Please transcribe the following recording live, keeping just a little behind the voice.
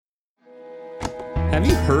Have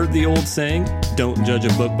you heard the old saying, don't judge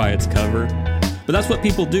a book by its cover? But that's what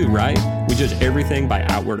people do, right? We judge everything by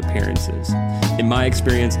outward appearances. In my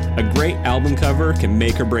experience, a great album cover can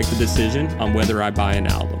make or break the decision on whether I buy an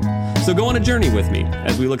album. So go on a journey with me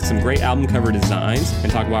as we look at some great album cover designs and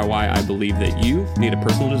talk about why I believe that you need a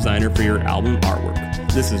personal designer for your album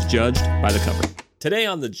artwork. This is Judged by the Cover. Today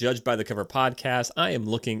on the Judged by the Cover podcast, I am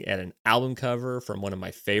looking at an album cover from one of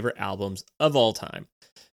my favorite albums of all time.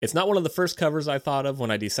 It's not one of the first covers I thought of when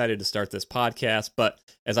I decided to start this podcast, but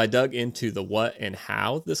as I dug into the what and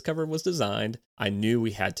how this cover was designed, I knew we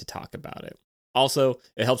had to talk about it. Also,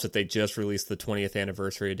 it helps that they just released the 20th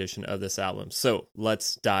anniversary edition of this album, so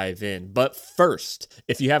let's dive in. But first,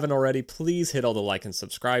 if you haven't already, please hit all the like and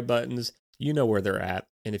subscribe buttons. You know where they're at,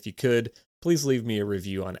 and if you could, please leave me a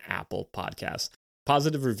review on Apple Podcasts.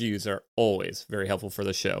 Positive reviews are always very helpful for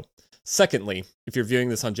the show. Secondly, if you're viewing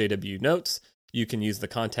this on JW Notes, you can use the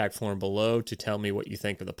contact form below to tell me what you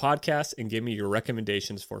think of the podcast and give me your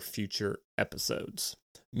recommendations for future episodes.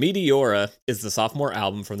 Meteora is the sophomore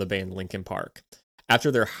album from the band Linkin Park. After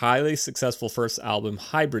their highly successful first album,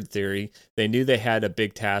 Hybrid Theory, they knew they had a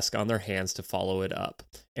big task on their hands to follow it up,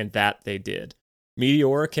 and that they did.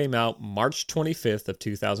 Meteora came out March 25th of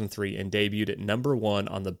 2003 and debuted at number 1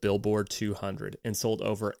 on the Billboard 200 and sold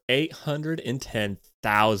over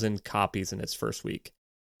 810,000 copies in its first week.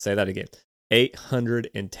 Say that again.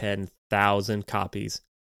 810,000 copies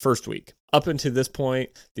first week. Up until this point,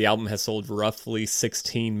 the album has sold roughly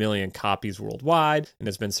 16 million copies worldwide and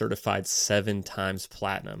has been certified 7 times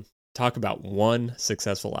platinum. Talk about one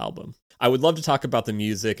successful album. I would love to talk about the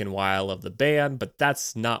music and why I love the band, but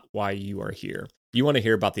that's not why you are here. You want to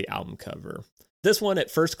hear about the album cover. This one,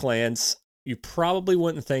 at first glance, you probably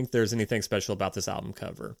wouldn't think there's anything special about this album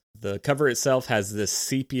cover. The cover itself has this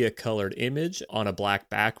sepia-colored image on a black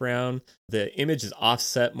background. The image is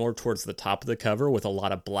offset more towards the top of the cover with a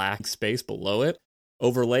lot of black space below it.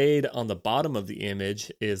 Overlaid on the bottom of the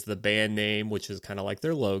image is the band name, which is kind of like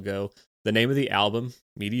their logo, the name of the album,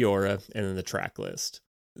 Meteora, and then the track list.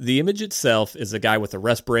 The image itself is a guy with a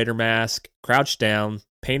respirator mask, crouched down,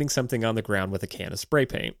 painting something on the ground with a can of spray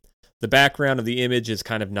paint. The background of the image is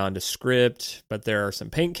kind of nondescript, but there are some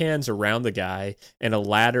paint cans around the guy and a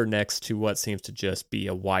ladder next to what seems to just be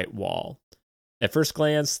a white wall. At first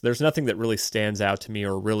glance, there's nothing that really stands out to me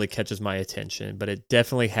or really catches my attention, but it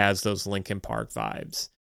definitely has those Linkin Park vibes.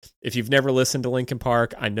 If you've never listened to Linkin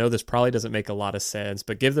Park, I know this probably doesn't make a lot of sense,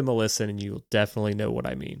 but give them a listen and you'll definitely know what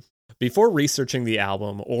I mean. Before researching the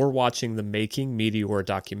album or watching the Making Meteor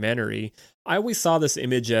documentary, I always saw this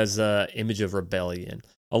image as an image of rebellion,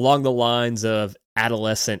 along the lines of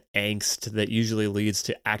adolescent angst that usually leads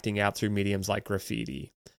to acting out through mediums like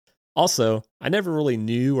graffiti. Also, I never really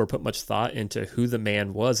knew or put much thought into who the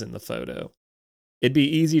man was in the photo. It'd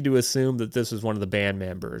be easy to assume that this was one of the band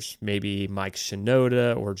members, maybe Mike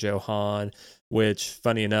Shinoda or Joe Hahn, which,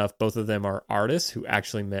 funny enough, both of them are artists who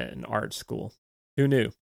actually met in art school. Who knew?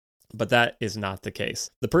 But that is not the case.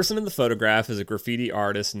 The person in the photograph is a graffiti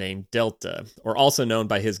artist named Delta, or also known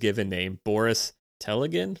by his given name, Boris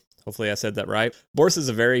Telegan. Hopefully I said that right. Boris is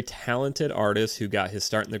a very talented artist who got his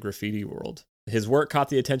start in the graffiti world. His work caught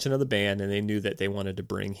the attention of the band, and they knew that they wanted to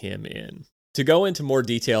bring him in. To go into more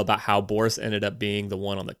detail about how Boris ended up being the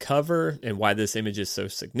one on the cover and why this image is so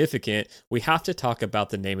significant, we have to talk about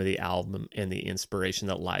the name of the album and the inspiration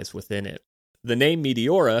that lies within it. The name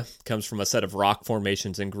Meteora comes from a set of rock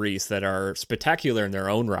formations in Greece that are spectacular in their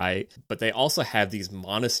own right, but they also have these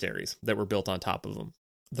monasteries that were built on top of them.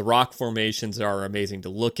 The rock formations are amazing to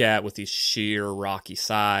look at with these sheer rocky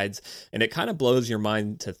sides, and it kind of blows your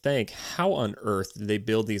mind to think, how on earth did they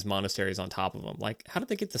build these monasteries on top of them? Like, how did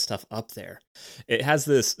they get this stuff up there? It has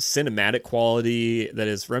this cinematic quality that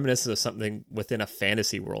is reminiscent of something within a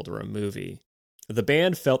fantasy world or a movie. The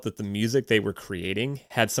band felt that the music they were creating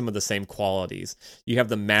had some of the same qualities. You have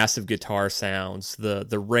the massive guitar sounds,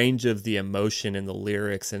 the range of the emotion in the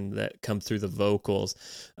lyrics and that come through the vocals,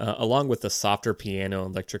 along with the softer piano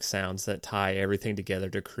and electric sounds that tie everything together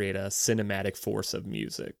to create a cinematic force of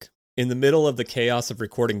music. In the middle of the chaos of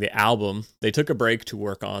recording the album, they took a break to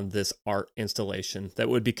work on this art installation that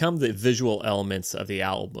would become the visual elements of the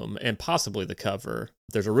album and possibly the cover.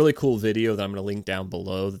 There's a really cool video that I'm going to link down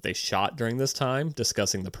below that they shot during this time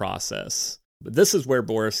discussing the process. But this is where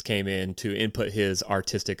Boris came in to input his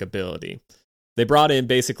artistic ability. They brought in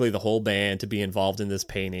basically the whole band to be involved in this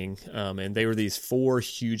painting, and they were these 4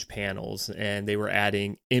 huge panels, and they were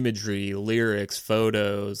adding imagery, lyrics,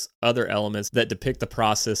 photos, other elements that depict the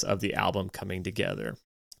process of the album coming together.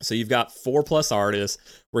 So you've got 4+ artists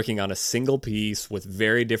working on a single piece with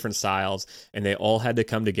very different styles, and they all had to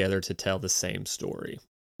come together to tell the same story.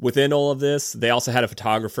 Within all of this, they also had a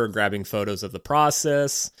photographer grabbing photos of the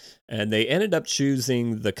process, and they ended up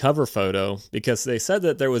choosing the cover photo because they said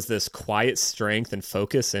that there was this quiet strength and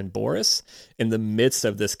focus in Boris in the midst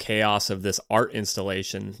of this chaos of this art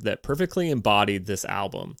installation that perfectly embodied this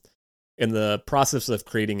album. In the process of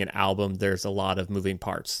creating an album, there's a lot of moving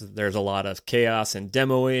parts. There's a lot of chaos and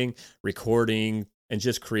demoing, recording, and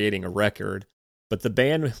just creating a record. But the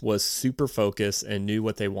band was super focused and knew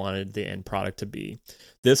what they wanted the end product to be.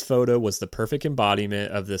 This photo was the perfect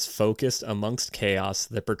embodiment of this focused amongst chaos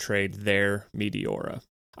that portrayed their Meteora.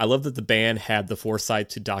 I love that the band had the foresight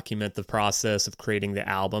to document the process of creating the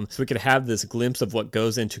album so we could have this glimpse of what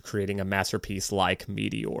goes into creating a masterpiece like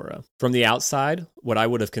Meteora. From the outside, what I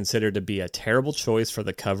would have considered to be a terrible choice for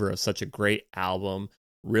the cover of such a great album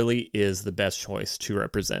really is the best choice to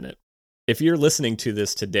represent it. If you're listening to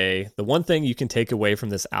this today, the one thing you can take away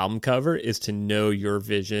from this album cover is to know your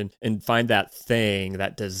vision and find that thing,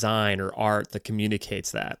 that design or art that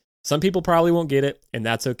communicates that. Some people probably won't get it, and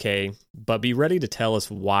that's okay, but be ready to tell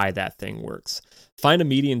us why that thing works. Find a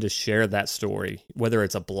medium to share that story, whether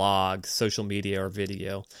it's a blog, social media, or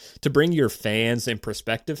video, to bring your fans and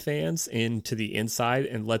prospective fans into the inside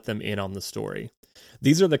and let them in on the story.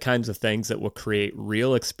 These are the kinds of things that will create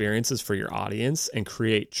real experiences for your audience and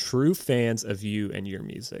create true fans of you and your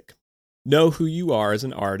music. Know who you are as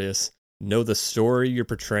an artist, know the story you're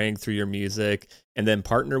portraying through your music, and then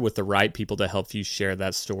partner with the right people to help you share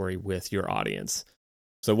that story with your audience.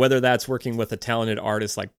 So whether that's working with a talented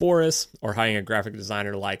artist like Boris or hiring a graphic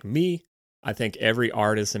designer like me, I think every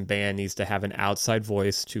artist and band needs to have an outside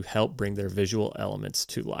voice to help bring their visual elements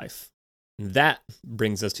to life. That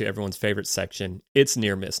brings us to everyone's favorite section. It's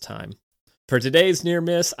near miss time. For today's near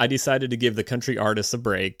miss, I decided to give the country artists a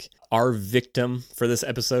break. Our victim for this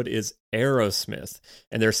episode is Aerosmith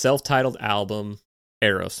and their self-titled album,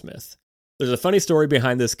 Aerosmith. There's a funny story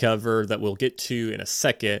behind this cover that we'll get to in a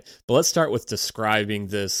second, but let's start with describing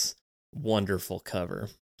this wonderful cover.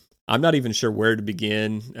 I'm not even sure where to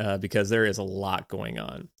begin because there is a lot going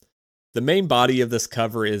on. The main body of this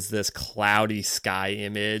cover is this cloudy sky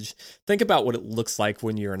image. Think about what it looks like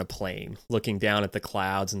when you're in a plane, looking down at the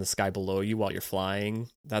clouds and the sky below you while you're flying.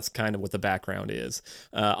 That's kind of what the background is.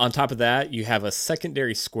 On top of that, you have a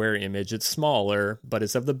secondary square image. It's smaller, but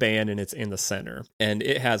it's of the band and it's in the center. And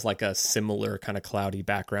it has like a similar kind of cloudy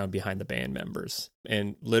background behind the band members.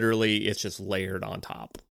 And literally, it's just layered on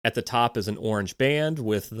top. At the top is an orange band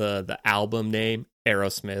with the album name,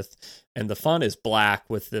 Aerosmith. And the font is black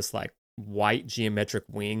with this like white geometric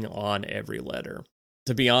wing on every letter.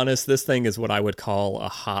 To be honest, this thing is what I would call a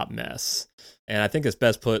hot mess. And I think it's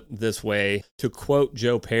best put this way. To quote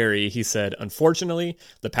Joe Perry, he said, "Unfortunately,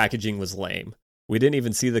 the packaging was lame. We didn't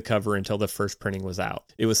even see the cover until the first printing was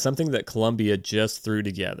out. It was something that Columbia just threw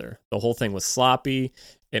together. The whole thing was sloppy.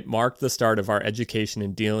 It marked the start of our education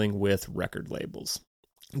in dealing with record labels."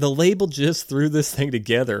 The label just threw this thing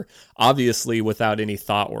together, obviously without any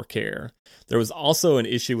thought or care. There was also an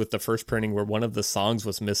issue with the first printing where one of the songs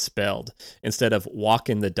was misspelled. Instead of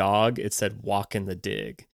 "walkin' the dog," it said "walkin' the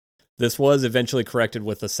dig." This was eventually corrected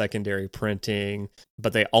with the secondary printing,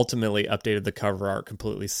 but they ultimately updated the cover art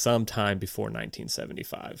completely sometime before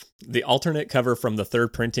 1975. The alternate cover from the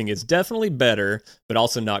third printing is definitely better, but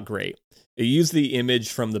also not great. It used the image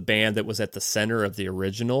from the band that was at the center of the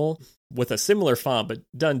original with a similar font, but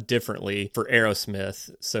done differently for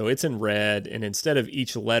Aerosmith. So it's in red, and instead of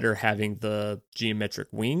each letter having the geometric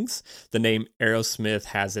wings, the name Aerosmith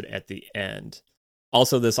has it at the end.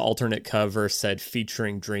 Also, this alternate cover said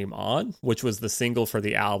 "featuring Dream On," which was the single for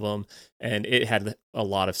the album, and it had a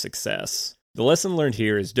lot of success. The lesson learned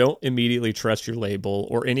here is don't immediately trust your label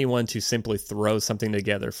or anyone to simply throw something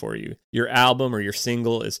together for you. Your album or your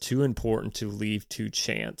single is too important to leave to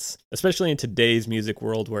chance, especially in today's music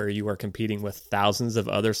world where you are competing with thousands of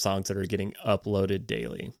other songs that are getting uploaded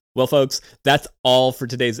daily. Well, folks, that's all for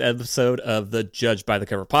today's episode of the Judged by the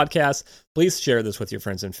Cover podcast. Please share this with your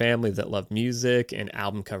friends and family that love music and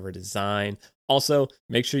album cover design. Also,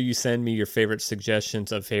 make sure you send me your favorite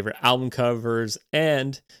suggestions of favorite album covers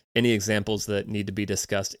and any examples that need to be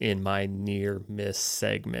discussed in my near miss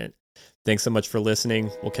segment. Thanks so much for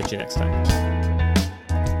listening. We'll catch you next time.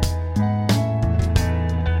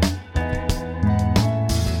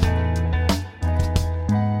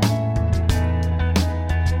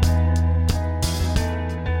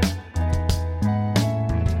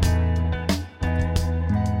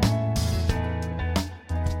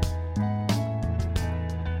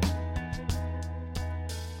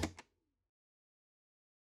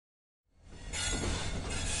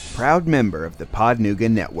 Proud member of the Podnuga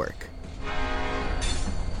Network.